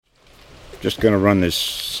Just going to run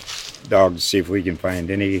this dog to see if we can find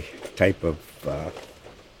any type of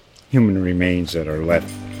human remains that are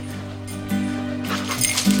left.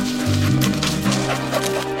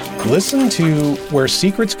 Listen to Where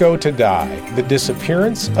Secrets Go to Die, The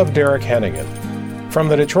Disappearance of Derek Hennigan. From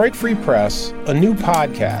the Detroit Free Press, a new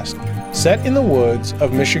podcast set in the woods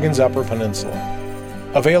of Michigan's Upper Peninsula.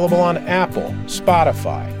 Available on Apple,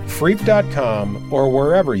 Spotify, Freep.com, or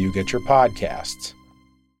wherever you get your podcasts.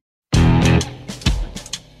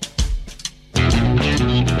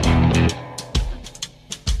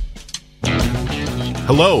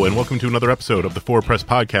 Hello, and welcome to another episode of the Forward Press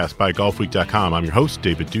Podcast by Golfweek.com. I'm your host,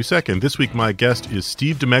 David Dusek, and this week my guest is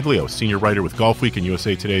Steve DiMeglio, senior writer with Golfweek and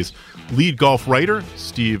USA Today's lead golf writer.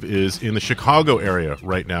 Steve is in the Chicago area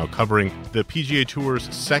right now covering the PGA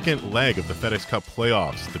Tour's second leg of the FedEx Cup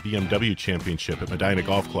playoffs, the BMW Championship at Medina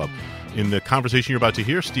Golf Club. In the conversation you're about to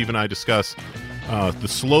hear, Steve and I discuss the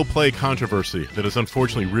slow play controversy that is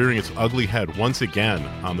unfortunately rearing its ugly head once again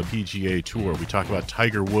on the PGA Tour. We talk about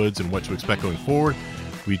Tiger Woods and what to expect going forward.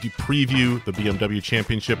 We do preview the BMW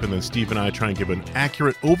Championship, and then Steve and I try and give an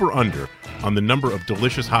accurate over-under on the number of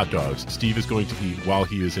delicious hot dogs Steve is going to eat while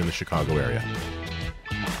he is in the Chicago area.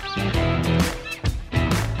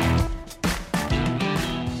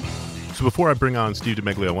 So before I bring on Steve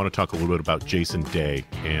DiMeglio, I want to talk a little bit about Jason Day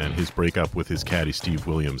and his breakup with his caddy, Steve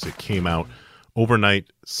Williams. It came out overnight,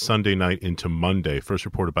 Sunday night into Monday, first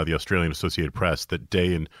reported by the Australian Associated Press, that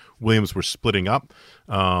Day and Williams were splitting up.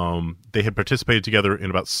 They had participated together in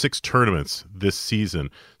about 6 tournaments this season,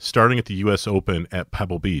 starting at the U.S. Open at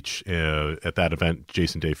Pebble Beach. At that event,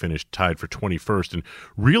 Jason Day finished tied for 21st. And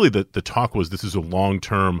really the talk was this is a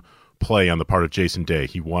long-term play on the part of Jason Day.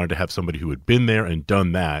 He wanted to have somebody who had been there and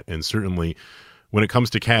done that, and certainly when it comes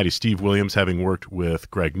to caddy, Steve Williams, having worked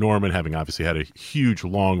with Greg Norman, having obviously had a huge,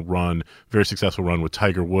 long run, very successful run with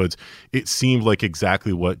Tiger Woods, it seemed like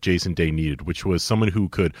exactly what Jason Day needed, which was someone who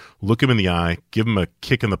could look him in the eye, give him a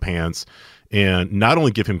kick in the pants, and not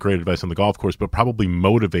only give him great advice on the golf course, but probably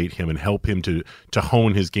motivate him and help him to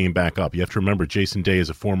hone his game back up. You have to remember, Jason Day is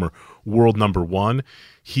a former world number one.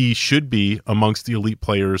 He should be amongst the elite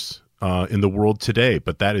players in the world today,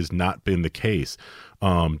 but that has not been the case.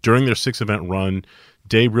 During their 6-event run,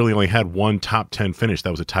 Day really only had one top 10 finish. That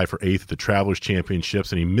was a tie for 8th at the Travelers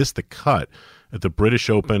Championships, and he missed the cut at the British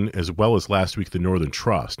Open as well as last week the Northern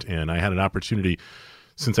Trust. And I had an opportunity,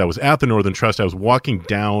 since I was at the Northern Trust, I was walking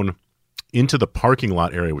down into the parking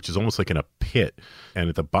lot area, which is almost like in a pit. And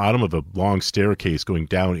at the bottom of a long staircase going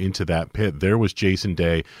down into that pit, there was Jason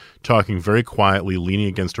Day talking very quietly, leaning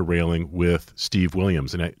against a railing with Steve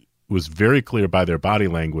Williams. And it was very clear by their body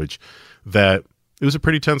language that it was a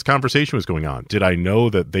pretty tense conversation was going on. Did I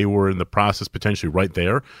know that they were in the process potentially right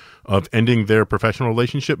there of ending their professional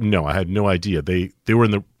relationship? No, I had no idea. They were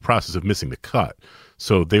in the process of missing the cut.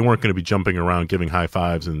 So they weren't going to be jumping around, giving high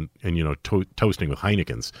fives and toasting with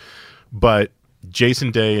Heinekens. But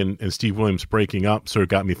Jason Day and Steve Williams breaking up sort of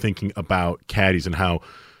got me thinking about caddies and how,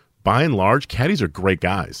 by and large, caddies are great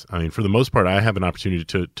guys. I mean, for the most part, I have an opportunity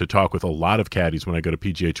to talk with a lot of caddies when I go to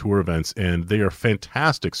PGA Tour events, and they are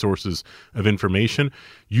fantastic sources of information,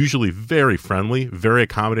 usually very friendly, very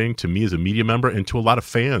accommodating to me as a media member and to a lot of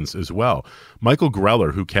fans as well. Michael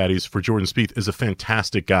Greller, who caddies for Jordan Spieth, is a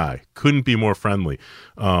fantastic guy. Couldn't be more friendly.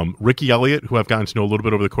 Ricky Elliott, who I've gotten to know a little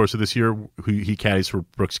bit over the course of this year, who he caddies for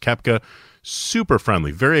Brooks Koepka, super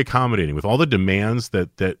friendly, very accommodating with all the demands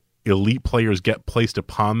that elite players get placed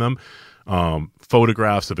upon them.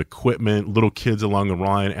 Photographs of equipment, little kids along the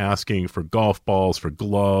line asking for golf balls, for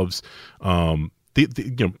gloves.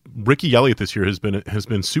 Ricky Elliott this year has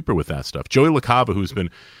been super with that stuff. Joey LaCava, who's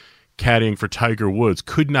been caddying for Tiger Woods,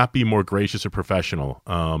 could not be more gracious or professional.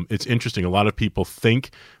 It's interesting. A lot of people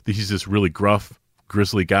think that he's this really gruff,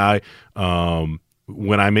 grizzly guy.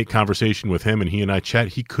 When I make conversation with him and he and I chat,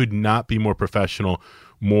 he could not be more professional,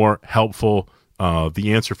 more helpful.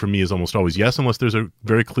 The answer for me is almost always yes, unless there's a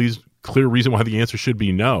very clear reason why the answer should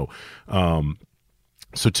be no.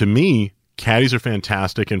 So to me, caddies are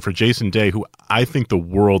fantastic. And for Jason Day, who I think the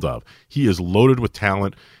world of, he is loaded with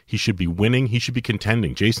talent. He should be winning. He should be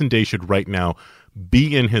contending. Jason Day should right now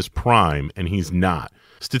be in his prime, and he's not.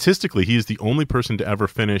 Statistically, he is the only person to ever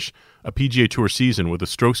finish a PGA Tour season with a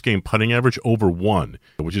strokes gained putting average over 1,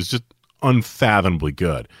 which is just unfathomably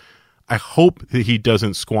good. I hope that he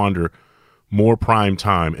doesn't squander more prime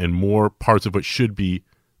time and more parts of what should be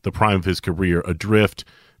the prime of his career adrift,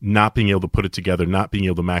 not being able to put it together, not being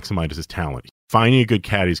able to maximize his talent. finding a good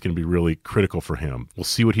caddy is going to be really critical for him. We'll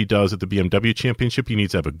see what he does at the BMW Championship. He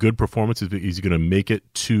needs to have a good performance. He's going to make it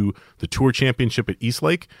to the Tour Championship at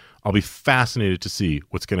Eastlake. I'll be fascinated to see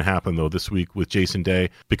what's going to happen, though, this week with Jason Day,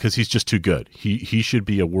 because he's just too good. He should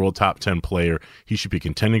be a world top 10 player. He should be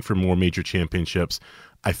contending for more major championships.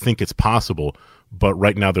 I think it's possible, but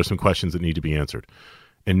right now there's some questions that need to be answered.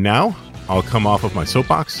 And now I'll come off of my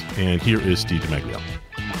soapbox, and here is Steve DiMeglio.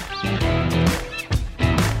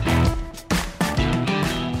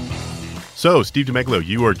 So, Steve DiMeglio,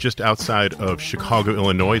 you are just outside of Chicago,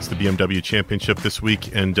 Illinois. It's the BMW Championship this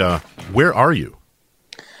week. And where are you?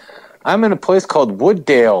 I'm in a place called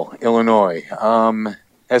Wooddale, Illinois.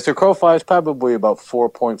 As the crow flies, probably about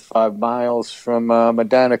 4.5 miles from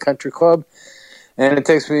Medina Country Club. And it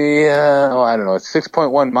takes me, it's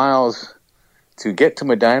 6.1 miles to get to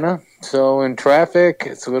Medina. So in traffic,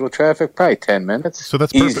 it's a little traffic, probably 10 minutes. So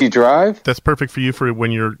that's easy drive. That's perfect for you for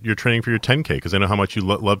when you're training for your 10K, because I know how much you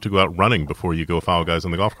love to go out running before you go follow guys on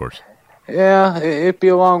the golf course. Yeah, it'd be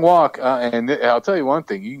a long walk. And I'll tell you one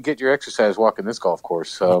thing, you can get your exercise walking this golf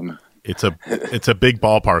course. It's a big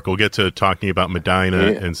ballpark. We'll get to talking about Medina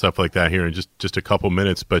and stuff like that here in just a couple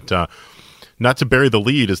minutes. But not to bury the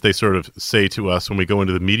lead, as they sort of say to us when we go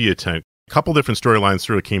into the media tent. A couple different storylines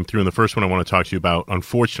sort of came through, and the first one I want to talk to you about,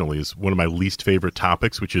 unfortunately, is one of my least favorite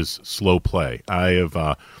topics, which is slow play. I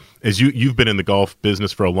have, as you've been in the golf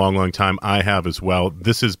business for a long, long time, I have as well.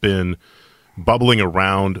 This has been bubbling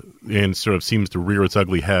around and sort of seems to rear its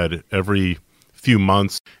ugly head every few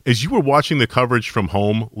months. As you were watching the coverage from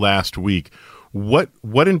home last week, what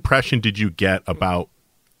impression did you get about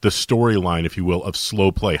the storyline, if you will, of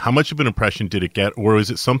slow play? How much of an impression did it get, or is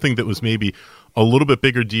it something that was maybe a little bit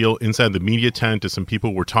bigger deal inside the media tent as some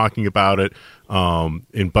people were talking about it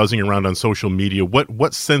and buzzing around on social media?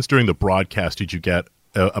 What sense during the broadcast did you get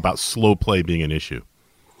about slow play being an issue?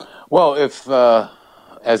 Well, if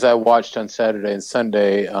as I watched on Saturday and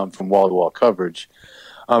Sunday from wall-to-wall coverage,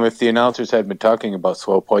 if the announcers had been talking about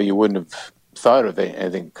slow play, you wouldn't have thought of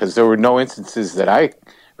anything, because there were no instances that I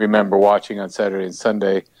remember watching on Saturday and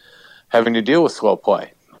Sunday having to deal with slow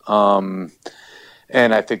play.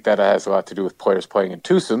 And I think that has a lot to do with players playing in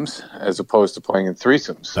twosomes as opposed to playing in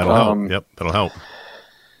threesomes. That'll help. Yep, that'll help.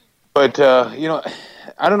 But,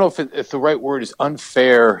 I don't know if the right word is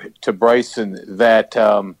unfair to Bryson that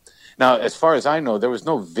now, as far as I know, there was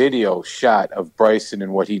no video shot of Bryson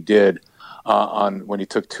and what he did on when he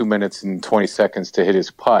took 2 minutes and 20 seconds to hit his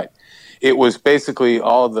putt. It was basically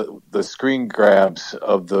all the screen grabs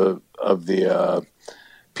of the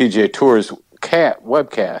PGA Tour's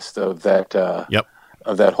webcast of that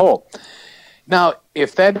of that hole. Now,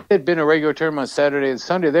 if that had been a regular tournament on Saturday and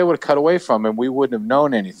Sunday, they would have cut away from him. We wouldn't have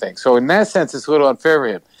known anything. So in that sense, it's a little unfair for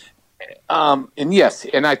him. And yes,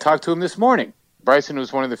 and I talked to him this morning. Bryson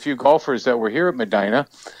was one of the few golfers that were here at Medina.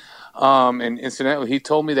 And incidentally, he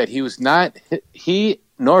told me that he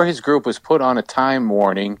nor his group was put on a time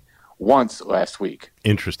warning once last week.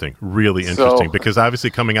 Interesting. Really interesting. Because obviously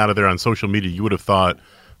coming out of there on social media, you would have thought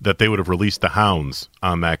that they would have released the hounds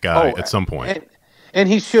on that guy at some point. And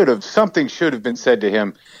he should have. Something should have been said to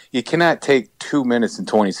him. You cannot take 2 minutes and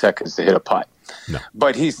 20 seconds to hit a putt. No.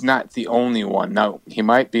 But he's not the only one. Now, he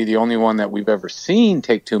might be the only one that we've ever seen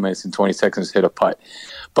take 2 minutes and 20 seconds to hit a putt.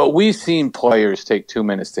 But we've seen players take 2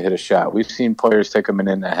 minutes to hit a shot. We've seen players take a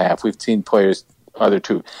minute and a half. We've seen players other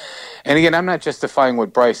two. And again, I'm not justifying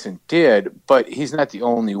what Bryson did, but he's not the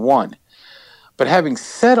only one. But having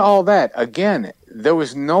said all that, again, there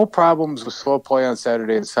was no problems with slow play on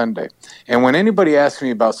Saturday and Sunday. And when anybody asks me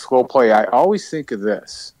about slow play, I always think of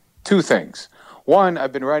this. Two things. One,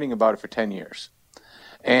 I've been writing about it for 10 years.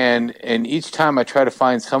 And each time I try to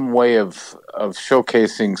find some way of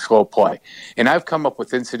showcasing slow play. And I've come up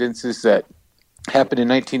with incidences that happened in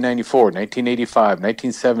 1994, 1985,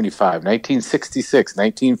 1975, 1966,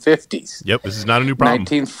 1950s. Yep, this is not a new problem.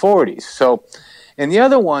 1940s. So, and the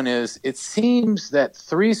other one is, it seems that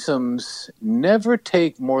threesomes never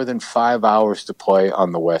take more than 5 hours to play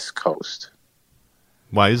on the West Coast.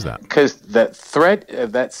 Why is that? Because that threat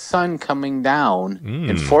of that sun coming down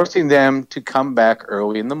and forcing them to come back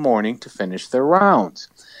early in the morning to finish their rounds.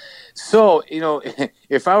 So,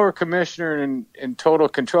 if I were commissioner and in total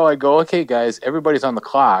control, I'd go, okay, guys, everybody's on the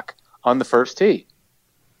clock on the first tee.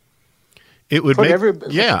 It would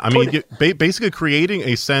basically creating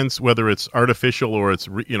a sense, whether it's artificial or it's,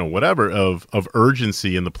 whatever, of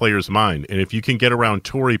urgency in the player's mind. And if you can get around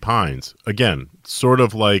Torrey Pines, again, sort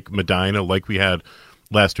of like Medina, like we had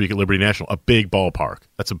last week at Liberty National, a big ballpark.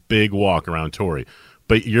 That's a big walk around Torrey.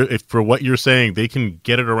 But if for what you're saying, they can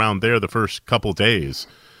get it around there the first couple days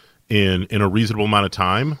in a reasonable amount of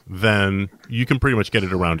time, then you can pretty much get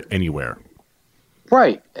it around anywhere.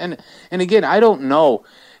 Right. And again, I don't know.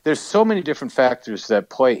 There's so many different factors that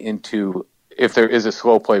play into if there is a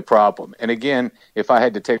slow play problem. And again, if I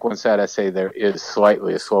had to take one side, I say there is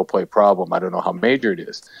slightly a slow play problem. I don't know how major it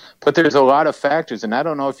is, but there's a lot of factors, and I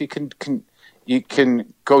don't know if you can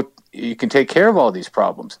take care of all these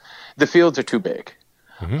problems. The fields are too big.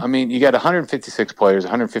 I mean, you got 156 players,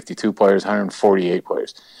 152 players, 148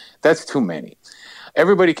 players. That's too many.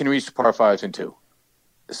 Everybody can reach the par fives in two.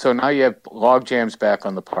 So now you have log jams back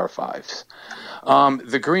on the par fives.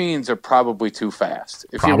 The greens are probably too fast.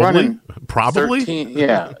 If you're running 13,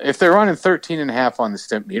 yeah, if they're running 13 and a half on the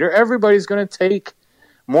stimp meter, everybody's going to take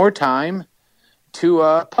more time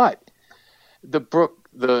to putt.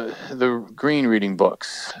 The green reading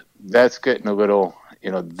books, that's getting a little,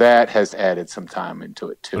 that has added some time into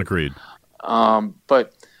it too. Agreed.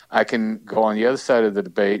 But I can go on the other side of the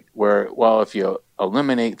debate where, well, if you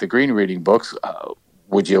eliminate the green reading books,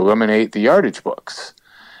 would you eliminate the yardage books?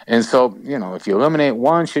 And so, if you eliminate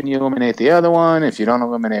one, shouldn't you eliminate the other one? If you don't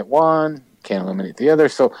eliminate one, can't eliminate the other.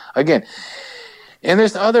 So again, and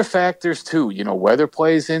there's other factors too. Weather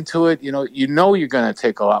plays into it. You're going to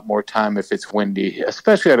take a lot more time if it's windy,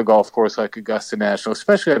 especially at a golf course like Augusta National,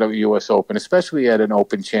 especially at a U.S. Open, especially at an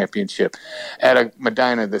Open Championship, at a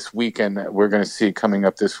Medina this weekend that we're going to see coming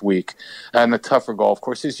up this week. And the tougher golf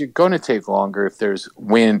courses, you're going to take longer if there's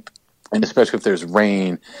wind, and especially if there's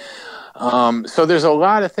rain. So there's a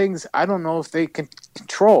lot of things I don't know if they can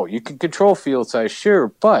control. You can control field size, sure,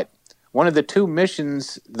 but one of the two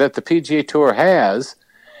missions that the PGA Tour has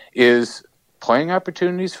is playing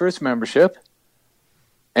opportunities for its membership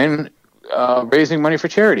and raising money for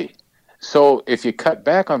charity. So if you cut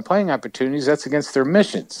back on playing opportunities, that's against their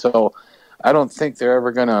mission. So I don't think they're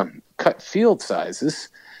ever going to cut field sizes.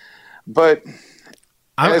 But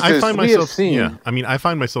I find myself, I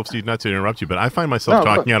find myself, Steve, not to interrupt you, but I find myself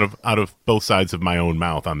talking out of both sides of my own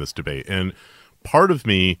mouth on this debate. And part of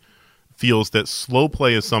me feels that slow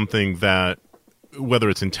play is something that, whether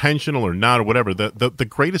it's intentional or not or whatever, the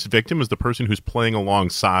greatest victim is the person who's playing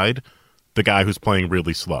alongside the guy who's playing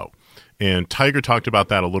really slow. And Tiger talked about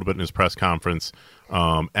that a little bit in his press conference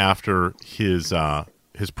after his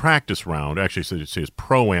practice round, actually his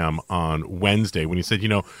pro-am on Wednesday, when he said,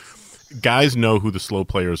 guys know who the slow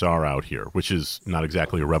players are out here, which is not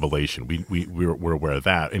exactly a revelation. We're aware of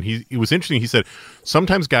that. And it was interesting. He said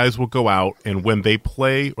sometimes guys will go out, and when they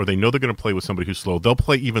play or they know they're going to play with somebody who's slow, they'll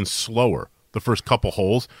play even slower the first couple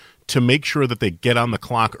holes to make sure that they get on the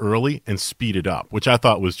clock early and speed it up, which I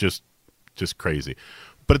thought was just crazy.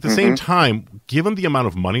 But at the same time, given the amount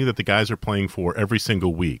of money that the guys are playing for every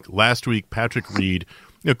single week, last week Patrick Reed,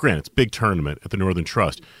 granted, it's a big tournament at the Northern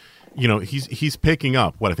Trust, he's picking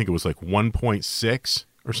up what I think it was like 1.6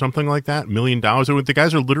 or something like that $1 million. The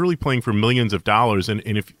guys are literally playing for millions of dollars. And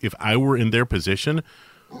if I were in their position,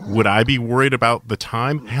 would I be worried about the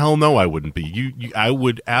time? Hell no, I wouldn't be. I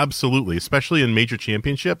would absolutely, especially in major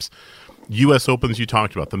championships, U.S. Opens you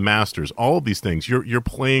talked about, the Masters, all of these things. You're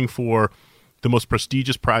playing for the most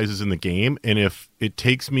prestigious prizes in the game. And if it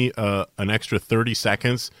takes me an extra 30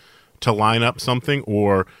 seconds to line up something,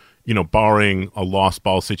 or barring a lost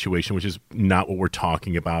ball situation, which is not what we're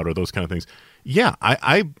talking about, or those kind of things. Yeah,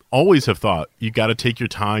 I always have thought you got to take your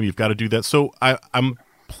time. You've got to do that. So I'm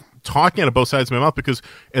talking out of both sides of my mouth because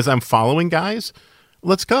as I'm following guys,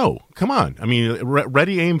 let's go. Come on. I mean,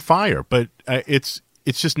 ready, aim, fire. But it's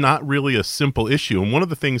just not really a simple issue. And one of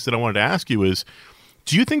the things that I wanted to ask you is,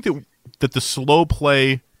 do you think that the slow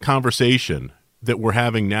play conversation that we're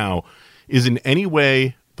having now is in any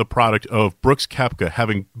way the product of Brooks Koepka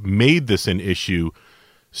having made this an issue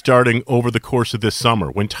starting over the course of this summer?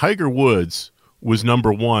 When Tiger Woods was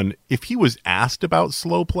number one, if he was asked about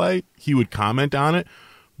slow play, he would comment on it.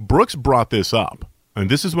 Brooks brought this up, and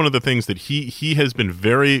this is one of the things that he has been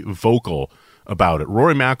very vocal about it.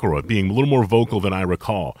 Rory McIlroy being a little more vocal than I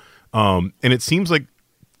recall. And it seems like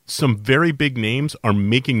some very big names are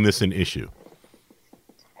making this an issue.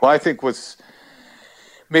 Well, I think what's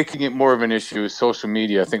making it more of an issue is social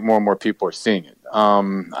media. I think more and more people are seeing it.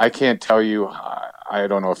 I can't tell you, I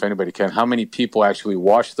don't know if anybody can, how many people actually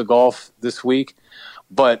watched the golf this week,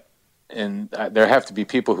 and there have to be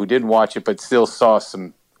people who didn't watch it but still saw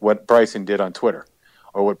what Bryson did on Twitter,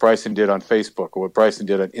 or what Bryson did on Facebook, or what Bryson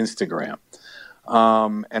did on Instagram.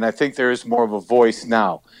 And I think there is more of a voice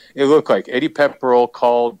now. It looked like Eddie Pepperell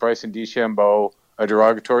called Bryson DeChambeau a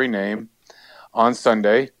derogatory name on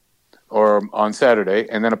Sunday or on Saturday,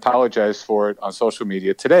 and then apologized for it on social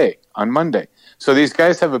media today, on Monday. So these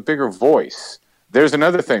guys have a bigger voice. There's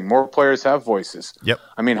another thing. More players have voices. Yep.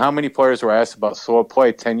 I mean, how many players were asked about slow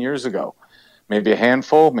play 10 years ago? maybe a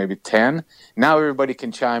handful, maybe 10. Now everybody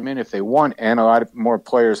can chime in if they want, and a lot more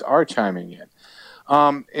players are chiming in.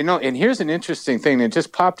 And here's an interesting thing that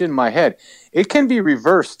just popped in my head. It can be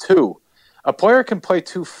reversed too. A player can play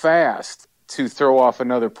too fast to throw off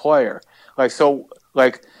another player.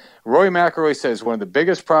 Like Rory McIlroy says, one of the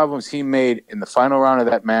biggest problems he made in the final round of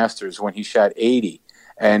that Masters when he shot 80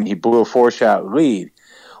 and he blew a 4-shot lead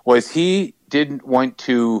was he didn't want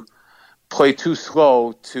to play too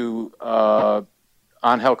slow to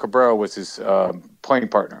Angel Cabrera was his playing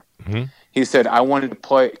partner. Mm-hmm. He said, I wanted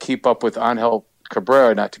to keep up with Angel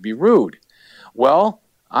Cabrera, not to be rude. Well,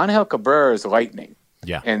 Angel Cabrera is lightning.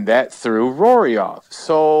 Yeah. And that threw Rory off.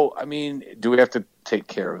 So, I mean, do we have to take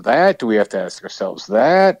care of that? Do we have to ask ourselves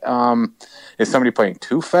that? Is somebody playing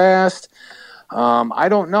too fast? I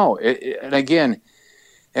don't know. And again,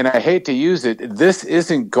 and I hate to use it, this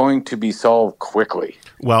isn't going to be solved quickly.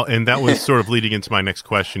 Well, and that was sort of leading into my next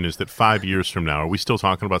question, is that 5 years from now, are we still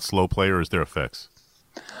talking about slow play, or is there a fix?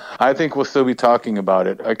 I think we'll still be talking about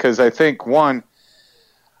it because I think, one,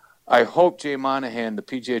 I hope Jay Monahan, the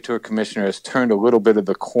PGA Tour commissioner, has turned a little bit of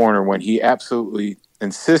the corner when he absolutely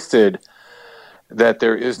insisted that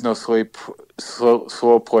there is no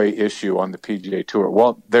slow play issue on the PGA Tour.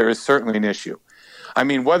 Well, there is certainly an issue. I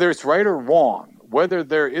mean, whether it's right or wrong, whether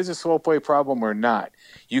there is a slow play problem or not,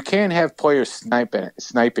 you can't have players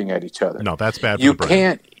sniping at each other. No, that's bad for the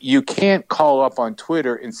brand. You can't call up on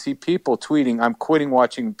Twitter and see people tweeting, I'm quitting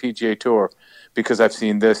watching the PGA Tour because I've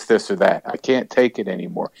seen this, or that. I can't take it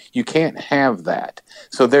anymore. You can't have that.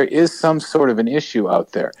 So there is some sort of an issue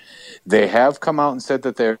out there. They have come out and said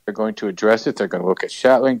that they're going to address it. They're going to look at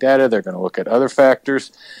ShotLink data. They're going to look at other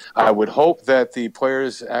factors. I would hope that the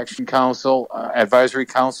Players Action Council, Advisory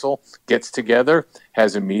Council, gets together,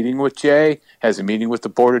 has a meeting with Jay, has a meeting with the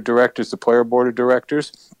board of directors, the player board of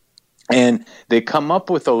directors, and they come up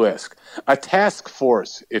with a list, a task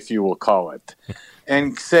force, if you will call it,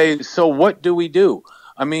 and say, so what do we do?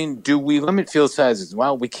 I mean, do we limit field sizes?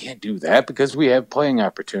 Well, we can't do that because we have playing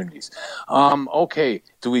opportunities. Okay,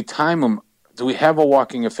 do we time them? Do we have a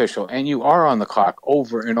walking official? And you are on the clock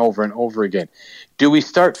over and over and over again. Do we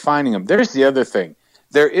start finding them? There's the other thing.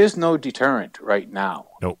 There is no deterrent right now.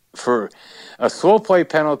 Nope. For a slow play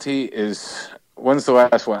penalty is, when's the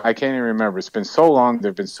last one? I can't even remember. It's been so long. There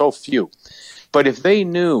have been so few. But if they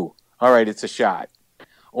knew, all right, it's a shot,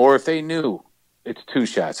 or if they knew it's 2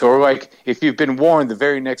 shots, or like if you've been warned the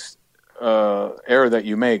very next error that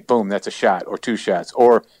you make, boom, that's a shot or 2 shots,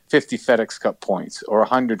 or 50 FedEx Cup points, or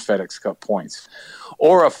 100 FedEx Cup points,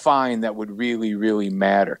 or a fine that would really, really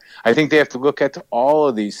matter. I think they have to look at all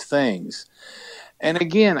of these things. And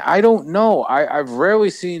again, I don't know. I've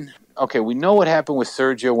rarely seen. Okay, we know what happened with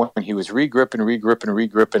Sergio when he was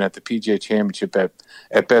regripping at the PGA Championship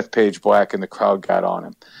at Bethpage Black, and the crowd got on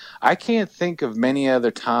him. I can't think of many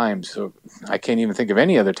other times, or I can't even think of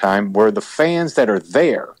any other time, where the fans that are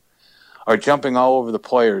there are jumping all over the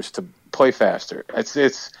players to play faster.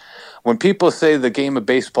 It's when people say the game of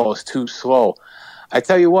baseball is too slow. I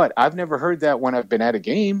tell you what, I've never heard that when I've been at a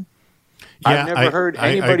game. Yeah, I've never heard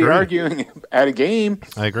anybody arguing at a game.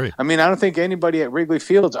 I agree. I mean, I don't think anybody at Wrigley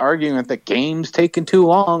Field's arguing that the game's taking too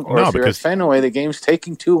long, or if you're at Fenway, the game's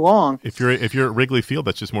taking too long. If you're at Wrigley Field,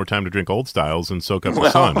 that's just more time to drink Old Styles and soak up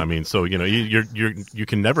the sun. I mean, so you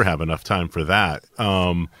can never have enough time for that.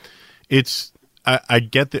 I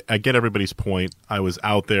get everybody's point. I was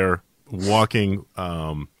out there walking.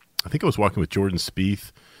 I think I was walking with Jordan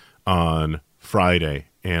Spieth on Friday,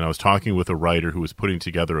 and I was talking with a writer who was putting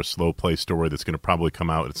together a slow play story that's going to probably come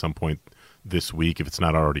out at some point this week, if it's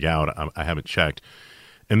not already out. I haven't checked.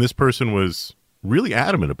 And this person was really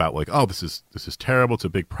adamant about, like, oh, this is terrible. It's a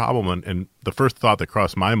big problem. And the first thought that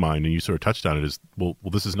crossed my mind, and you sort of touched on it, is, well,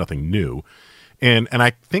 this is nothing new. And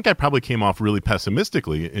I think I probably came off really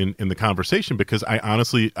pessimistically in the conversation, because I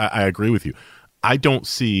honestly agree with you. I don't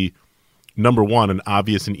see, number one, an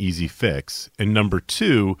obvious and easy fix, and number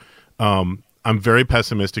two, I'm very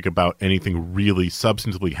pessimistic about anything really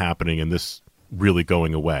substantively happening and this really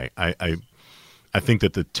going away. I think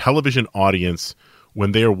that the television audience,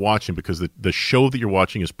 when they are watching, because the show that you're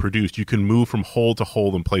watching is produced, you can move from hole to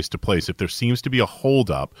hole and place to place. If there seems to be a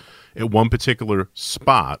holdup at one particular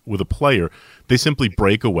spot with a player, they simply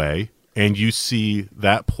break away, and you see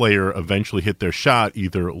that player eventually hit their shot,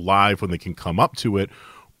 either live when they can come up to it,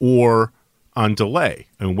 or on delay.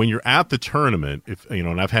 And when you're at the tournament,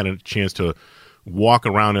 and I've had a chance to walk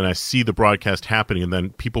around and I see the broadcast happening, and then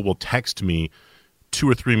people will text me 2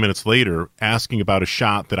 or 3 minutes later asking about a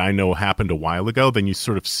shot that I know happened a while ago, then you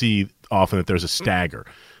sort of see often that there's a stagger.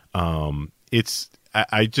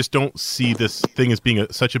 I just don't see this thing as being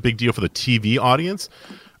such a big deal for the TV audience.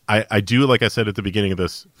 I do, like I said at the beginning of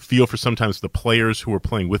this, feel for sometimes the players who are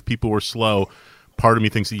playing with people who are slow. Part of me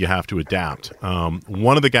thinks that you have to adapt.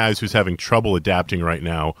 One of the guys who's having trouble adapting right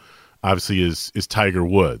now, obviously, is Tiger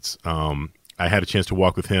Woods. I had a chance to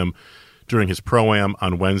walk with him during his Pro-Am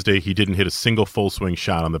on Wednesday. He didn't hit a single full swing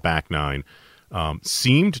shot on the back nine.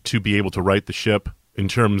 Seemed to be able to right the ship in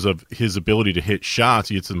terms of his ability to hit shots.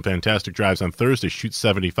 He had some fantastic drives on Thursday, shoots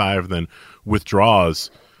 75, then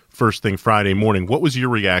withdraws first thing Friday morning. What was your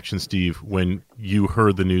reaction, Steve, when you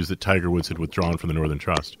heard the news that Tiger Woods had withdrawn from the Northern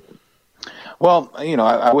Trust? Well,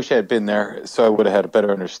 I wish I had been there, so I would have had a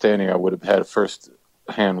better understanding. I would have had a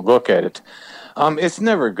first-hand look at it. It's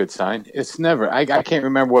never a good sign. It's never. I can't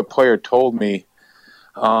remember what player told me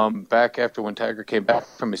back after when Tiger came back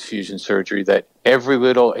from his fusion surgery that every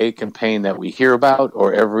little ache and pain that we hear about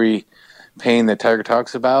or every pain that Tiger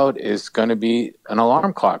talks about is going to be an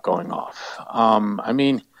alarm clock going off.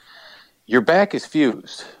 Your back is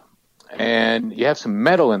fused, and you have some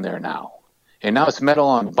metal in there now. And now it's metal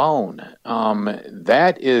on bone.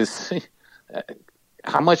 That is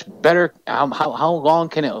how much better, how long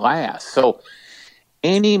can it last? So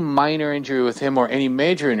any minor injury with him or any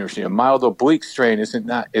major injury, a mild oblique strain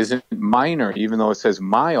isn't minor, even though it says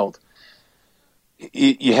mild.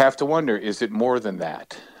 You have to wonder, is it more than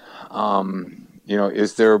that?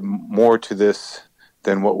 Is there more to this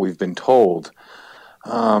than what we've been told?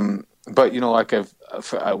 But like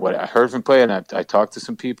what I heard from play, and I talked to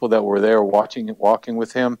some people that were there walking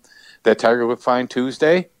with him, that Tiger looked fine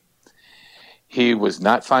Tuesday. He was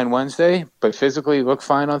not fine Wednesday, but physically looked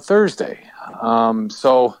fine on Thursday.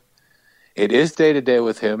 So it is day to day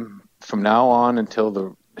with him from now on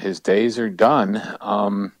until his days are done.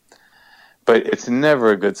 But it's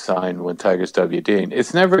never a good sign when Tiger's WDing.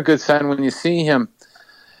 It's never a good sign when you see him.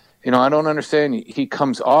 I don't understand. He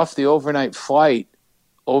comes off the overnight flight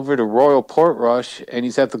over to Royal Portrush, and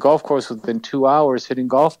he's at the golf course within 2 hours hitting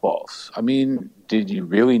golf balls. Did you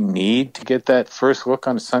really need to get that first look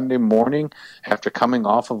on a Sunday morning after coming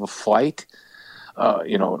off of a flight,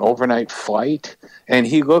 an overnight flight? And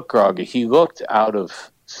he looked groggy. He looked out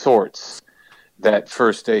of sorts that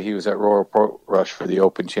first day he was at Royal Portrush for the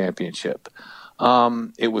Open Championship.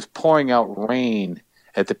 It was pouring out rain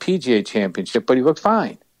at the PGA Championship, but he looked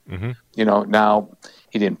fine. Mm-hmm. Now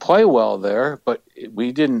he didn't play well there, but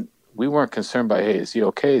we weren't concerned by, hey, is he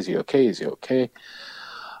okay? Is he okay? Is he okay?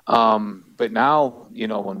 But now,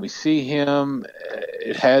 when we see him,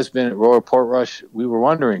 it has been at Royal Portrush. We were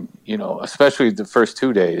wondering, especially the first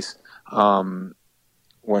 2 days,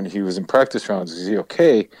 when he was in practice rounds, is he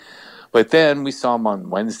okay? But then we saw him on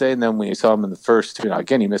Wednesday, and then we saw him in the first two. Now,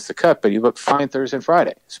 again, he missed the cut, but he looked fine Thursday and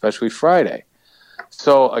Friday, especially Friday.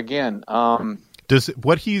 So, again, does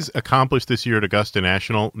what he's accomplished this year at Augusta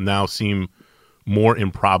National now seem more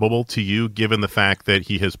improbable to you, given the fact that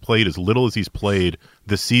he has played as little as he's played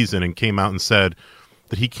this season and came out and said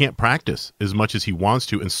that he can't practice as much as he wants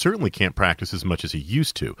to and certainly can't practice as much as he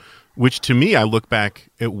used to, which to me, I look back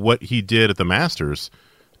at what he did at the Masters,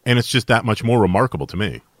 and it's just that much more remarkable to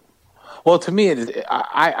me. Well, to me,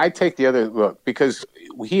 I take the other look because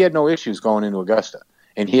he had no issues going into Augusta,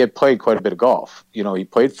 and he had played quite a bit of golf. He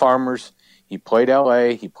played Farmers, he played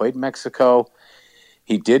L.A., he played Mexico.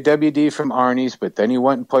 He did WD from Arnie's, but then he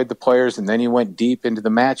went and played the Players, and then he went deep into the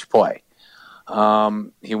match play.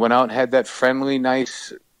 He went out and had that friendly,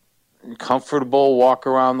 nice, comfortable walk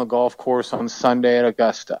around the golf course on Sunday at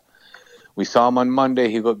Augusta. We saw him on Monday,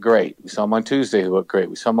 he looked great. We saw him on Tuesday, he looked great.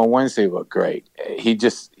 We saw him on Wednesday, he looked great. He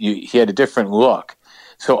had a different look.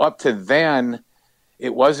 So up to then,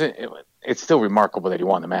 it's still remarkable that he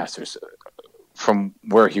won the Masters from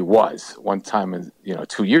where he was one time,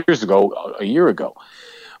 2 years ago, a year ago.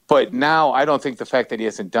 But now I don't think the fact that he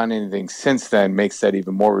hasn't done anything since then makes that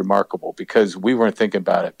even more remarkable because we weren't thinking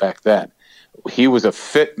about it back then. He was a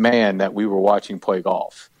fit man that we were watching play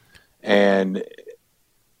golf. And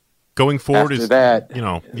going forward after that,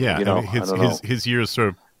 his year has sort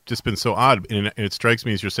of just been so odd. And it strikes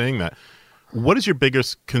me as you're saying that. What is your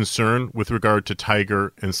biggest concern with regard to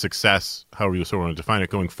Tiger and success, however you sort of want to define it,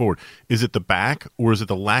 going forward? Is it the back, or is it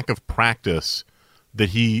the lack of practice time that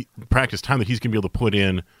he's going to be able to put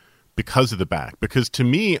in because of the back? Because to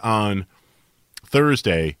me on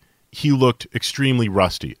Thursday, he looked extremely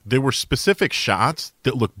rusty. There were specific shots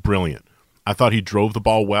that looked brilliant. I thought he drove the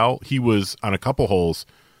ball well. He was on a couple holes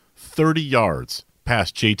 30 yards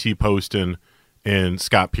past JT Poston and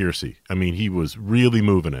Scott Piercy. He was really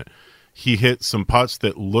moving it. He hit some putts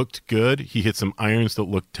that looked good. He hit some irons that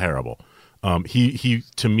looked terrible. He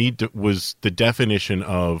to me was the definition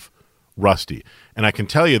of rusty. And I can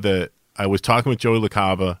tell you that I was talking with Joey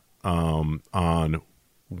LaCava on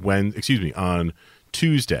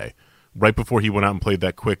Tuesday, right before he went out and played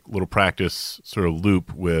that quick little practice sort of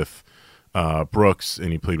loop with Brooks,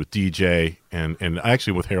 and he played with DJ, and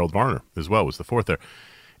actually with Harold Varner as well, was the fourth there.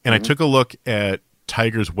 And I took a look at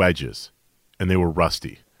Tiger's wedges, and they were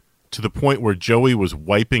rusty to the point where Joey was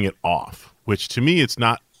wiping it off, which to me, it's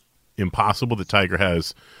not impossible that Tiger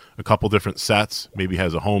has a couple different sets, maybe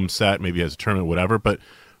has a home set, maybe has a tournament, whatever, but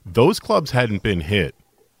those clubs hadn't been hit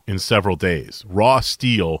in several days. Raw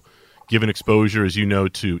steel, given exposure, as you know,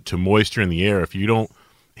 to moisture in the air, if you don't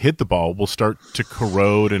hit the ball, will start to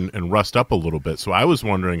corrode and rust up a little bit. So I was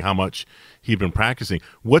wondering how much he'd been practicing.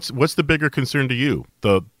 What's the bigger concern to you?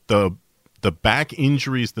 The back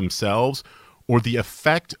injuries themselves, or the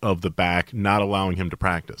effect of the back not allowing him to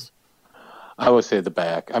practice? I would say the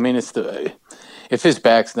back. I mean, if his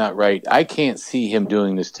back's not right, I can't see him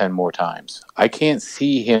doing this 10 more times. I can't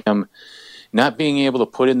see him not being able to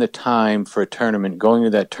put in the time for a tournament, going to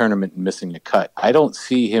that tournament and missing the cut. I don't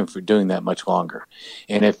see him for doing that much longer.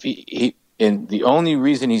 And if and the only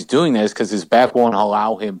reason he's doing that is because his back won't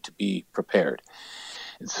allow him to be prepared.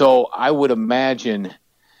 So I would imagine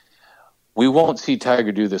we won't see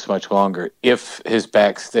Tiger do this much longer if his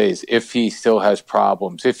back stays, if he still has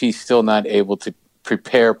problems, if he's still not able to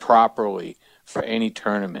prepare properly for any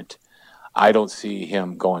tournament. I don't see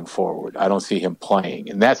him going forward. I don't see him playing.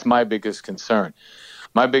 And that's my biggest concern.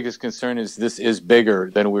 My biggest concern is this is bigger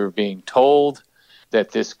than we were being told,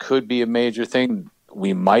 that this could be a major thing.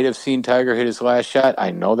 We might have seen Tiger hit his last shot.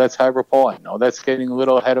 I know that's hyperbole. I know that's getting a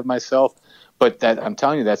little ahead of myself. But that, I'm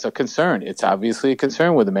telling you, that's a concern. It's obviously a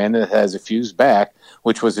concern with a man that has a fused back,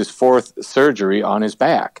 which was his fourth surgery on his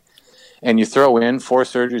back. And you throw in 4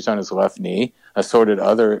 surgeries on his left knee, assorted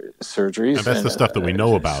other surgeries. And that's the stuff that we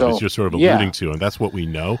know about, as you're sort of alluding to, and that's what we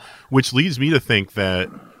know, which leads me to think that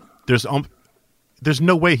there's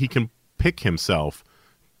no way he can pick himself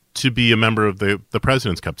to be a member of the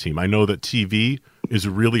President's Cup team. I know that TV is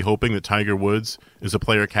really hoping that Tiger Woods is a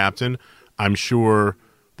player captain. I'm sure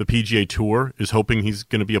the PGA Tour is hoping he's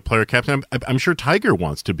going to be a player captain. I'm sure Tiger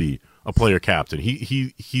wants to be a player captain.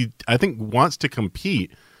 He I think wants to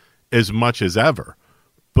compete as much as ever.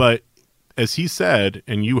 But as he said,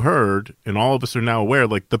 and you heard, and all of us are now aware,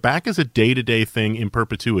 like, the back is a day-to-day thing in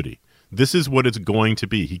perpetuity. This is what it's going to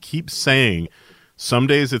be. He keeps saying some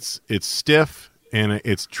days it's stiff and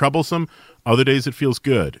it's troublesome. Other days it feels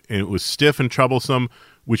good. And it was stiff and troublesome,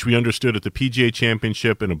 which we understood at the PGA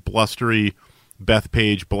Championship in a blustery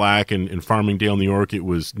Bethpage Black in Farmingdale, New York. It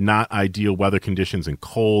was not ideal weather conditions and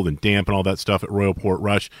cold and damp and all that stuff at Royal Port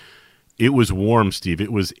Rush. It was warm, Steve.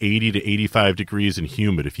 It was 80 to 85 degrees and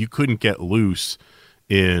humid. If you couldn't get loose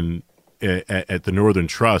at the Northern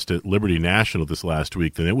Trust at Liberty National this last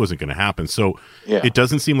week, then it wasn't going to happen. So It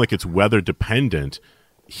doesn't seem like it's weather dependent.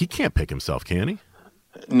 He can't pick himself, can he?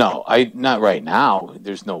 No, not right now.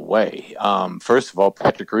 There's no way. First of all,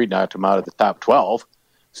 Patrick Reed knocked him out of the top 12.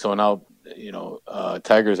 So now,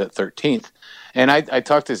 Tiger's at 13th. And I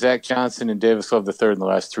talked to Zach Johnson and Davis Love III in the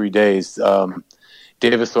last 3 days.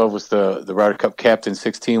 Davis Love was the Ryder Cup captain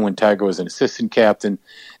 16 when Tiger was an assistant captain.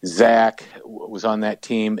 Zach was on that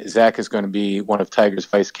team. Zach is going to be one of Tiger's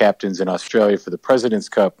vice captains in Australia for the President's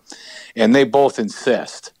Cup. And they both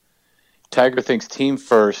insist. Tiger thinks team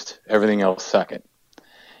first, everything else second.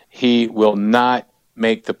 He will not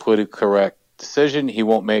make the politically correct decision. He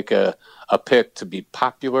won't make a pick to be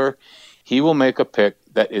popular. He will make a pick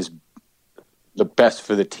that is the best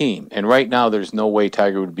for the team. And right now, there's no way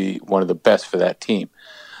Tiger would be one of the best for that team,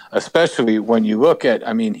 especially when you look at,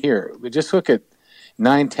 we just look at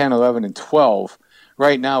 9, 10, 11, and 12.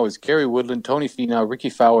 Right now is Gary Woodland, Tony Finau, Ricky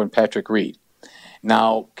Fowler, and Patrick Reed.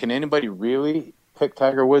 Now, can anybody really pick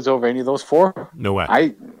Tiger Woods over any of those 4? No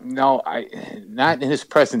way. Not in his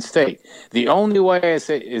present state. The only way I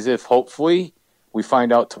say is if hopefully we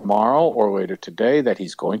find out tomorrow or later today that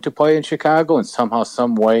he's going to play in Chicago, and somehow,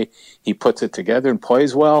 some way, he puts it together and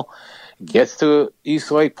plays well, gets to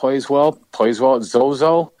East Lake, plays well at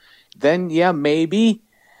Zozo, then maybe.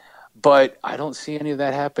 But I don't see any of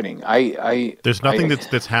that happening. There's nothing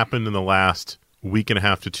that's happened in the last week and a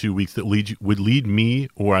half to 2 weeks that would lead me,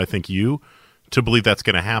 or I think you, to believe that's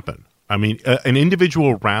going to happen. I mean, an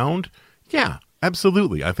individual round, yeah,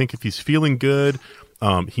 absolutely. I think if he's feeling good,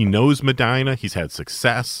 he knows Medina. He's had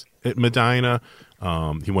success at Medina.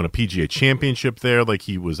 He won a PGA Championship there. Like,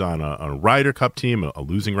 he was on a Ryder Cup team, a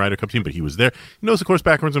losing Ryder Cup team, but he was there. He knows the course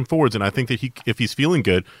backwards and forwards, and I think that if he's feeling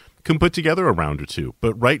good, can put together a round or two.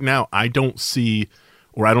 But right now, I don't see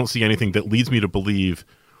anything that leads me to believe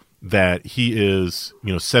that he is,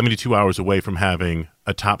 72 hours away from having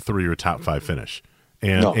a top 3 or top 5 finish.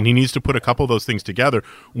 And he needs to put a couple of those things together.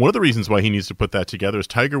 One of the reasons why he needs to put that together is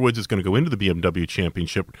Tiger Woods is going to go into the BMW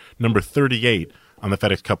Championship number 38 on the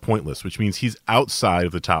FedEx Cup point list, which means he's outside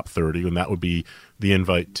of the top 30, and that would be the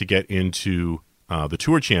invite to get into the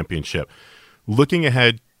Tour Championship. Looking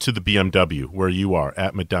ahead to the BMW, where you are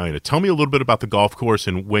at Medina, tell me a little bit about the golf course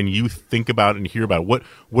and when you think about it and hear about it,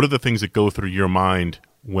 what are the things that go through your mind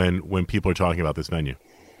when people are talking about this venue?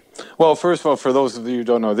 Well, first of all, for those of you who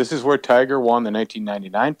don't know, this is where Tiger won the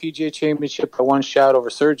 1999 PGA Championship by one shot over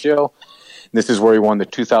Sergio. This is where he won the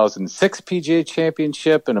 2006 PGA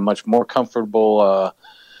Championship in a much more comfortable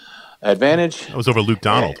advantage. That was over Luke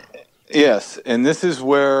Donald. Yes, and this is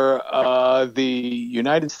where the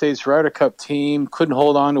United States Ryder Cup team couldn't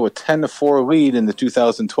hold on to a 10-4 lead in the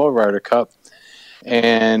 2012 Ryder Cup,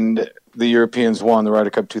 and the Europeans won the Ryder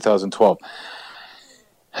Cup 2012.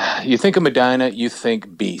 You think of Medina, you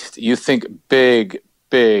think beast. You think big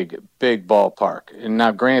ballpark. And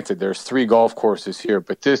now, granted, there's 3 golf courses here,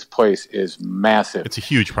 but this place is massive. It's a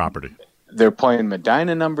huge property. They're playing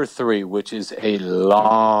Medina number 3, which is a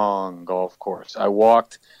long golf course. I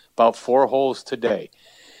walked about 4 holes today.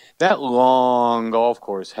 That long golf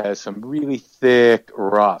course has some really thick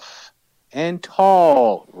rough and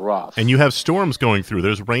tall rough. And you have storms going through.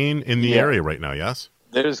 There's rain in the area right now, yes?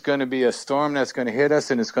 There's going to be a storm that's going to hit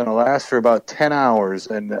us, and it's going to last for about 10 hours,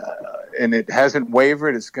 and it hasn't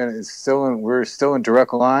wavered. We're still in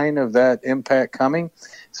direct line of that impact coming.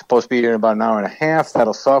 It's supposed to be here in about an hour and a half.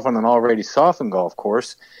 That'll soften an already softened golf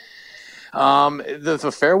course.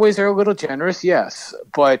 The fairways are a little generous, yes,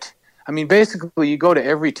 but I mean, basically, you go to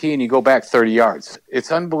every tee and you go back 30 yards.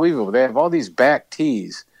 It's unbelievable. They have all these back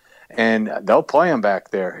tees, and they'll play them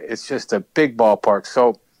back there. It's just a big ballpark.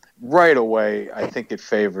 So right away, I think it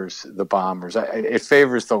favors the Bombers. It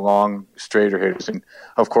favors the long, straighter hitters. And,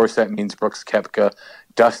 of course, that means Brooks Koepka,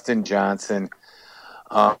 Dustin Johnson,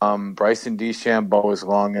 Bryson DeChambeau is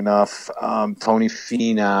long enough, Tony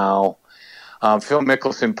Finau. Phil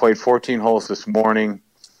Mickelson played 14 holes this morning,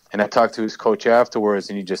 and I talked to his coach afterwards,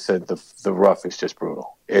 and he just said the rough is just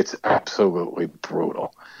brutal. It's absolutely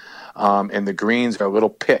brutal. And the greens are a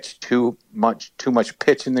little pitched, too much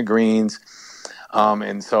pitch in the greens.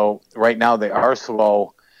 And so right now they are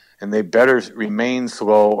slow, and they better remain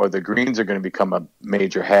slow, or the greens are going to become a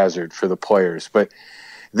major hazard for the players. But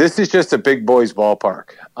this is just a big boys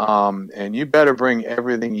ballpark, and you better bring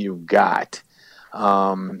everything you've got.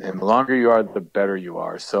 And the longer you are, the better you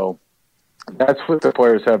are. So that's what the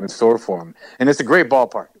players have in store for them. And it's a great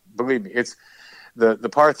ballpark. Believe me, it's the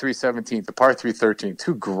par 3 17th, the par 3 13th,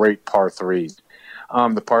 2 great par 3s.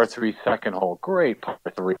 The par 3 second hole, great par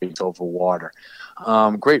 3s over water.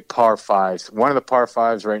 Great par 5s. One of the par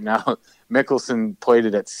 5s right now, Mickelson played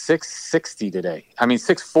it at 660 today. I mean,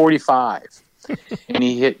 645. And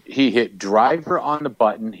he hit driver on the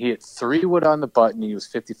button. He hit 3-wood on the button. He was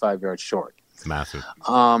 55 yards short. It's massive.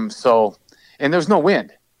 And there's no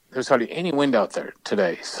wind. There's hardly any wind out there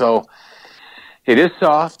today. So it is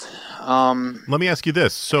soft. Let me ask you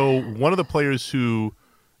this. So one of the players who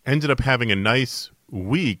ended up having a nice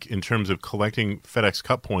week in terms of collecting FedEx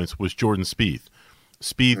Cup points was Jordan Spieth.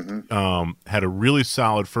 Spieth had a really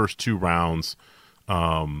solid first 2 rounds.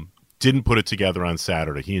 Didn't put it together on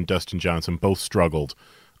Saturday. He and Dustin Johnson both struggled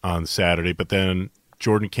on Saturday, but then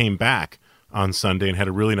Jordan came back on Sunday and had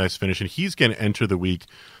a really nice finish, and he's going to enter the week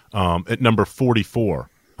at number 44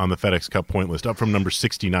 on the FedEx Cup point list, up from number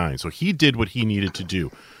 69. So he did what he needed to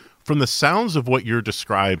do. From the sounds of what you're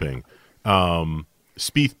describing,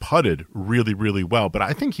 Spieth putted really, really well, but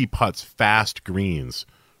I think he putts fast greens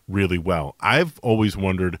really well. I've always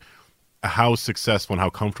wondered how successful and how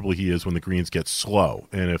comfortable he is when the greens get slow.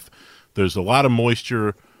 And if there's a lot of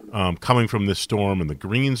moisture coming from this storm and the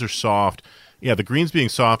greens are soft, yeah, the greens being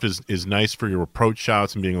soft is nice for your approach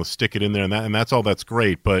shots and being able to stick it in there, and that's all that's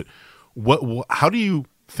great. But how do you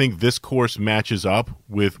think this course matches up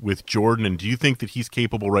with Jordan, and do you think that he's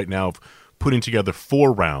capable right now of putting together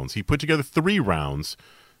 4 rounds? He put together 3 rounds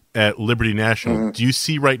at Liberty National. Mm-hmm. Do you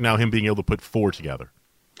see right now him being able to put 4 together?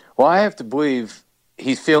 Well, I have to believe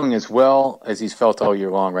he's feeling as well as he's felt all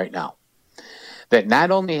year long right now. That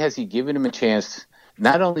not only has he given him a chance,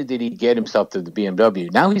 not only did he get himself to the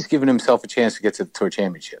BMW, now he's given himself a chance to get to the Tour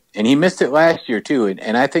Championship. And he missed it last year, too,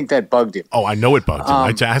 and I think that bugged him. Oh, I know it bugged him.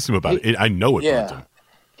 I asked him about it. I know it bugged him.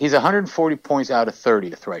 He's 140 points out of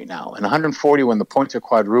 30th right now, and 140 when the points are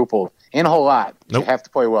quadrupled, and a whole lot. Nope. You have to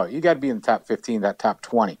play well. You got to be in the top 15, that top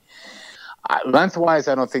 20. Lengthwise,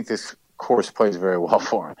 I don't think this course plays very well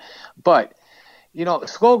for him. But,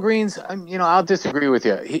 slow greens, I'll disagree with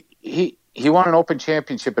you. he won an Open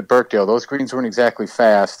Championship at Birkdale. Those greens weren't exactly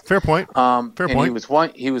fast. Fair point. Fair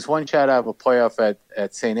point. He was one shot out of a playoff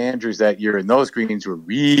at St. Andrews that year, and those greens were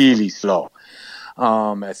really slow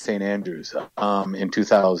at St. Andrews in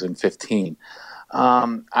 2015.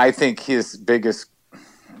 I think his biggest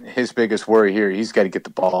worry here, he's got to get the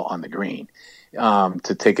ball on the green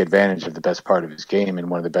to take advantage of the best part of his game and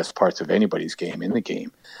one of the best parts of anybody's game in the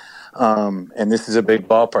game. And this is a big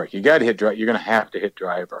ballpark. You got to hit drive. You're going to have to hit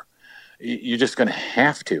driver. You're just going to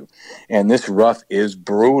have to. And this rough is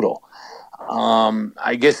brutal.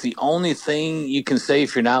 I guess the only thing you can say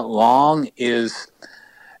if you're not long is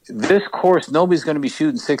this course, nobody's going to be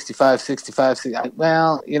shooting 65.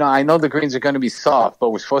 Well, I know the greens are going to be soft,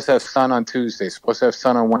 but we're supposed to have sun on Tuesday, supposed to have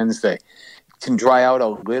sun on Wednesday. It can dry out a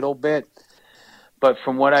little bit. But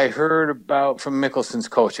from what I heard about from Mickelson's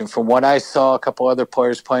coaching, from what I saw a couple other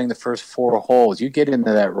players playing the first 4 holes, you get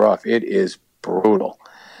into that rough, it is brutal.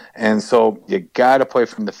 And so you got to play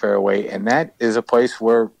from the fairway, and that is a place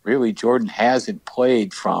where really Jordan hasn't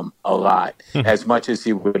played from a lot, as much as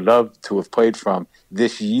he would love to have played from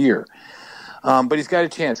this year. But he's got a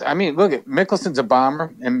chance. I mean, look, Mickelson's a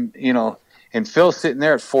bomber, and and Phil's sitting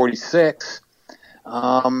there at 46.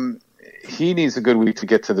 He needs a good week to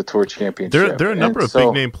get to the Tour Championship. There are a number of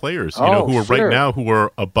big name players, who are right now who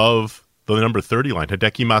are above the number 30 line.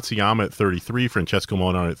 Hideki Matsuyama at 33, Francesco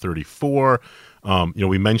Molinari at 34.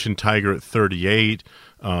 We mentioned Tiger at 38.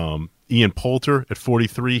 Ian Poulter at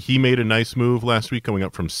 43. He made a nice move last week, going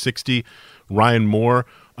up from 60. Ryan Moore.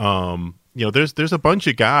 There's a bunch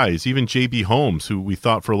of guys. Even J.B. Holmes, who we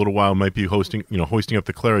thought for a little while might be hoisting up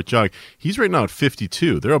the claret jug. He's right now at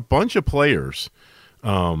 52. There are a bunch of players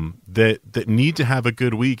that need to have a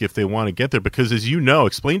good week if they want to get there. Because as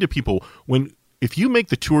explain to people if you make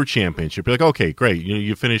the Tour Championship, you're like, okay, great.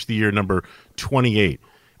 You finish the year number 28.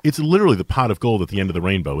 It's literally the pot of gold at the end of the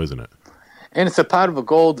rainbow, isn't it? And it's a pot of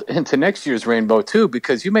gold into next year's rainbow, too,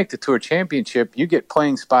 because you make the Tour Championship, you get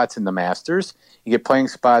playing spots in the Masters, you get playing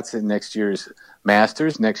spots in next year's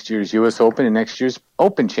Masters, next year's U.S. Open, and next year's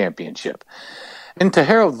Open Championship. And to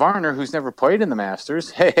Harold Varner, who's never played in the Masters,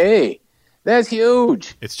 hey, that's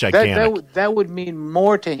huge. It's gigantic. That would mean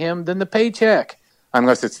more to him than the paycheck,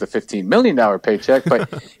 unless it's the $15 million paycheck,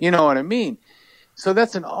 but you know what I mean. So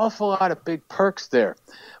that's an awful lot of big perks there.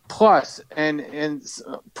 Plus, and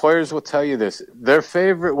players will tell you this,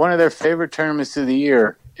 one of their favorite tournaments of the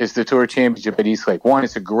year is the Tour Championship at East Lake. One,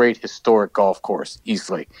 it's a great historic golf course, East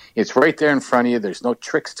Lake. It's right there in front of you. There's no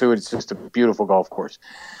tricks to it. It's just a beautiful golf course.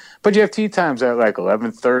 But you have tee times at like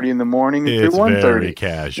 11:30 in the morning through 1:30. It's very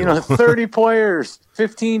casual. 30 players,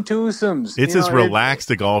 15 twosomes. It's as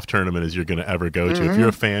relaxed a golf tournament as you're going to ever go to. If you're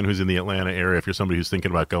a fan who's in the Atlanta area, if you're somebody who's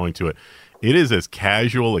thinking about going to it, it is as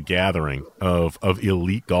casual a gathering of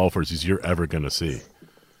elite golfers as you're ever going to see.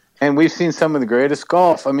 And we've seen some of the greatest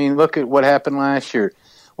golf. I mean, look at what happened last year.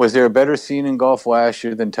 Was there a better scene in golf last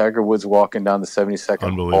year than Tiger Woods walking down the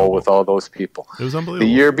 72nd hole with all those people? It was unbelievable.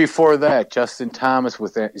 The year before that, Justin Thomas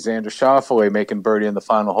with Xander Schauffele making birdie in the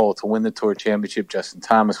final hole to win the Tour Championship. Justin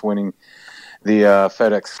Thomas winning the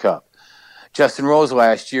FedEx Cup. Justin Rose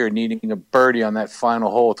last year needing a birdie on that final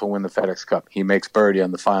hole to win the FedEx Cup. He makes birdie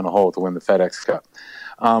on the final hole to win the FedEx Cup.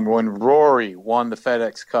 When Rory won the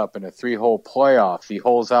FedEx Cup in a 3-hole playoff, he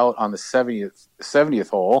holes out on the 70th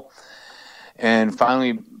hole and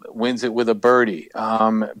finally wins it with a birdie.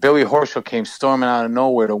 Billy Horschel came storming out of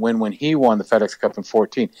nowhere to win when he won the FedEx Cup in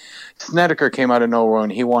 2014. Snedeker came out of nowhere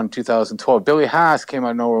when he won in 2012. Billy Haas came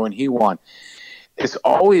out of nowhere when he won. It's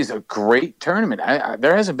always a great tournament.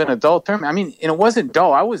 There hasn't been a dull tournament. I mean, and it wasn't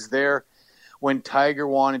dull. I was there when Tiger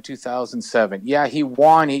won in 2007. Yeah, he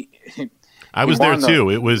won. I was there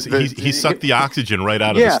too. It was he sucked the oxygen right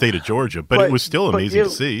out of the state of Georgia, but it was still amazing to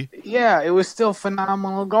see. Yeah, it was still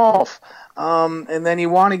phenomenal golf. And then he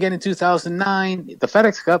won again in 2009, the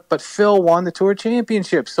FedEx Cup, but Phil won the Tour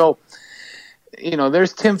Championship. So,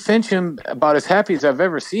 there's Tim Finchem, about as happy as I've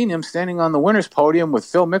ever seen him, standing on the winner's podium with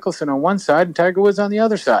Phil Mickelson on one side and Tiger Woods on the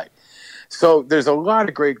other side. So there's a lot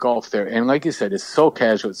of great golf there. And like you said, it's so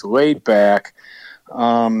casual. It's laid back.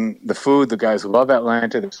 The food, the guys love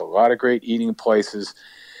Atlanta. There's a lot of great eating places.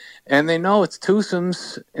 And they know it's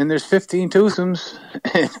twosomes, and there's 15 twosomes.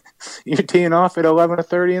 And you're teeing off at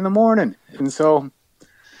 11:30 in the morning. And so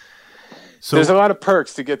there's a lot of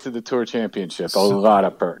perks to get to the Tour Championship. A lot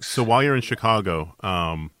of perks. So while you're in Chicago,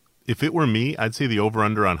 if it were me, I'd say the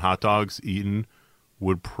over-under on hot dogs eaten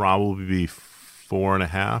would probably be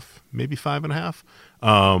 4.5, maybe 5.5.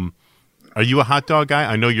 Are you a hot dog guy?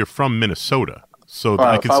 I know you're from Minnesota. So if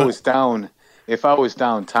I was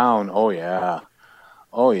downtown, oh yeah.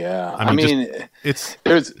 Oh yeah. I mean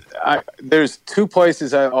there's two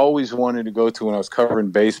places I always wanted to go to when I was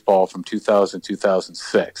covering baseball from 2000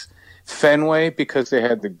 2006. Fenway, because they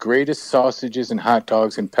had the greatest sausages and hot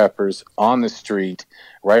dogs and peppers on the street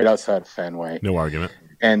right outside of Fenway. No argument.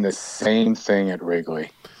 And the same thing at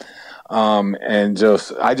Wrigley. I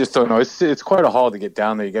just don't know. It's quite a haul to get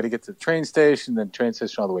down there. You got to get to the train station, then train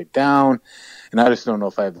station all the way down. And I just don't know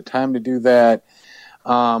if I have the time to do that.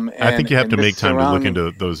 I think you have to make time to look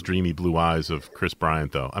into those dreamy blue eyes of Chris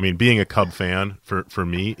Bryant, though. I mean, being a Cub fan, for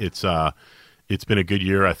me, it's been a good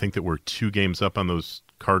year. I think that we're 2 games up on those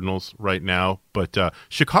Cardinals right now. But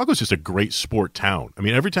Chicago's just a great sport town. I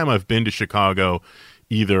mean, every time I've been to Chicago,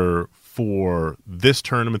 either for this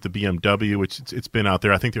tournament, the BMW, which it's been out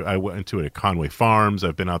there. I think I went to it at Conway Farms.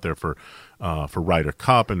 I've been out there for Ryder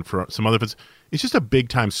Cup and for some other events. It's just a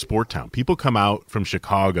big-time sport town. People come out from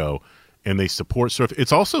Chicago and they support surf.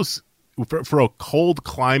 It's also, for a cold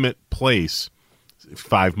climate place,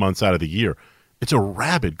 5 months out of the year, it's a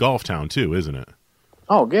rabid golf town too, isn't it?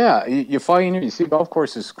 Oh, yeah. You fly in here, you see golf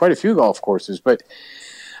courses, quite a few golf courses. But,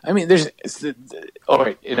 I mean,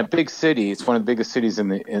 in a big city, it's one of the biggest cities in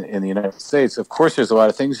the United States. Of course, there's a lot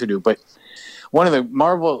of things to do. But one of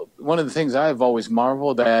the things I've always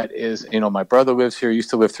marveled at is, my brother lives here, used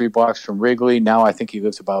to live 3 blocks from Wrigley. Now I think he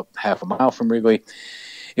lives about half a mile from Wrigley.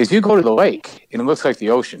 Is you go to the lake, and it looks like the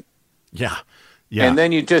ocean. Yeah. And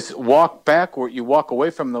then you just walk backward. You walk away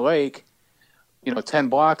from the lake, 10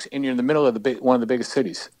 blocks, and you're in the middle of one of the biggest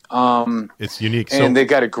cities. It's unique. And they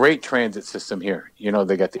got a great transit system here.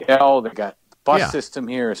 They got the L, they got the bus system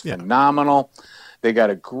here. It's phenomenal. They got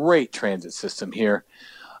a great transit system here.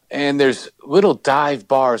 And there's little dive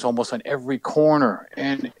bars almost on every corner.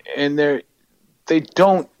 And they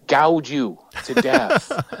don't gouge you to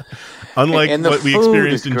death. Unlike and what we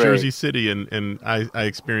experienced in great. Jersey City and I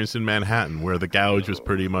experienced in Manhattan, where the gouge was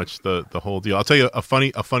pretty much the whole deal. I'll tell you a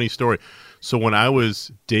funny story. So when I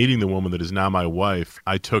was dating the woman that is now my wife,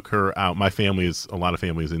 I took her out. A lot of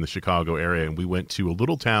families in the Chicago area, and we went to a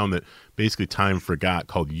little town that basically time forgot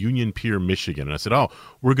called Union Pier, Michigan. And I said,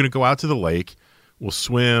 we're going to go out to the lake. We'll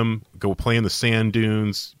swim, go play in the sand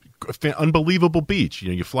dunes. Unbelievable beach.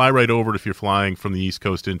 You fly right over it if you're flying from the East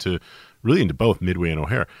Coast into both Midway and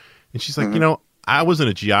O'Hare. And she's like, I wasn't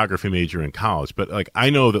a geography major in college, but I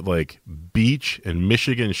know that beach and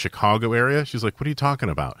Michigan, Chicago area. She's like, what are you talking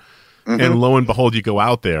about? And lo and behold, you go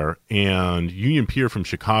out there, and Union Pier from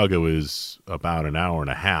Chicago is about an hour and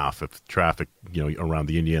a half if traffic, around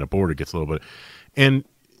the Indiana border gets a little bit. And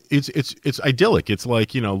it's idyllic. It's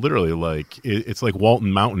literally it's like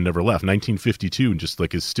Walton Mountain never left, 1952, and just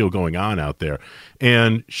is still going on out there.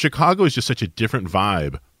 And Chicago is just such a different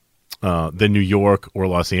vibe than New York or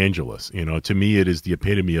Los Angeles. To me, it is the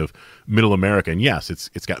epitome of middle America. And yes,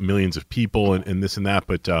 it's got millions of people and this and that,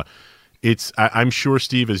 but I'm sure,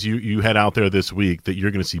 Steve, as you head out there this week, that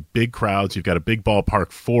you're going to see big crowds. You've got a big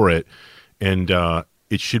ballpark for it, and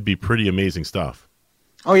it should be pretty amazing stuff.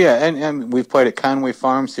 Oh, yeah, and we've played at Conway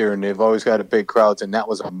Farms here, and they've always got a big crowds, and that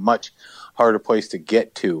was a much harder place to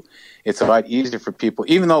get to. It's a lot easier for people,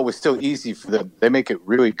 even though it was still easy for them. They make it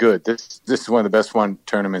really good. This is one of the best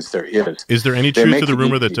tournaments there is. Is there any truth to the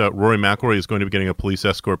rumor that Rory McIlroy is going to be getting a police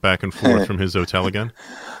escort back and forth from his hotel again?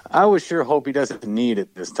 I would sure hope he doesn't need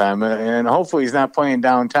it this time, and hopefully he's not playing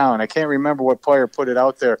downtown. I can't remember what player put it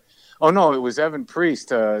out there. Oh, no, it was Evan Priest,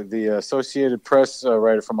 the Associated Press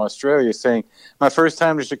writer from Australia, saying, my first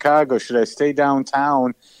time to Chicago, should I stay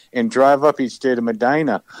downtown and drive up each day to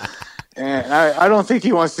Medina? And I don't think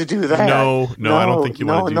he wants to do that. No, I don't think you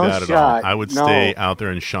want to do that at all. I would stay out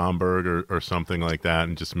there in Schaumburg or something like that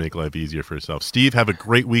and just make life easier for yourself. Steve, have a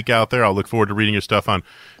great week out there. I'll look forward to reading your stuff on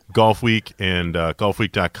Golfweek and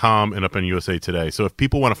golfweek.com and up on USA Today. So if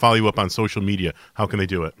people want to follow you up on social media, how can they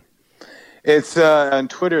do it? It's on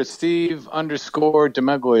Twitter,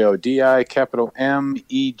 Steve_DiMeglio,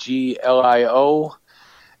 DiMeglio,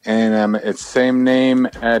 and it's same name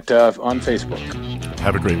on Facebook.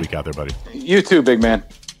 Have a great week out there, buddy. You too, big man.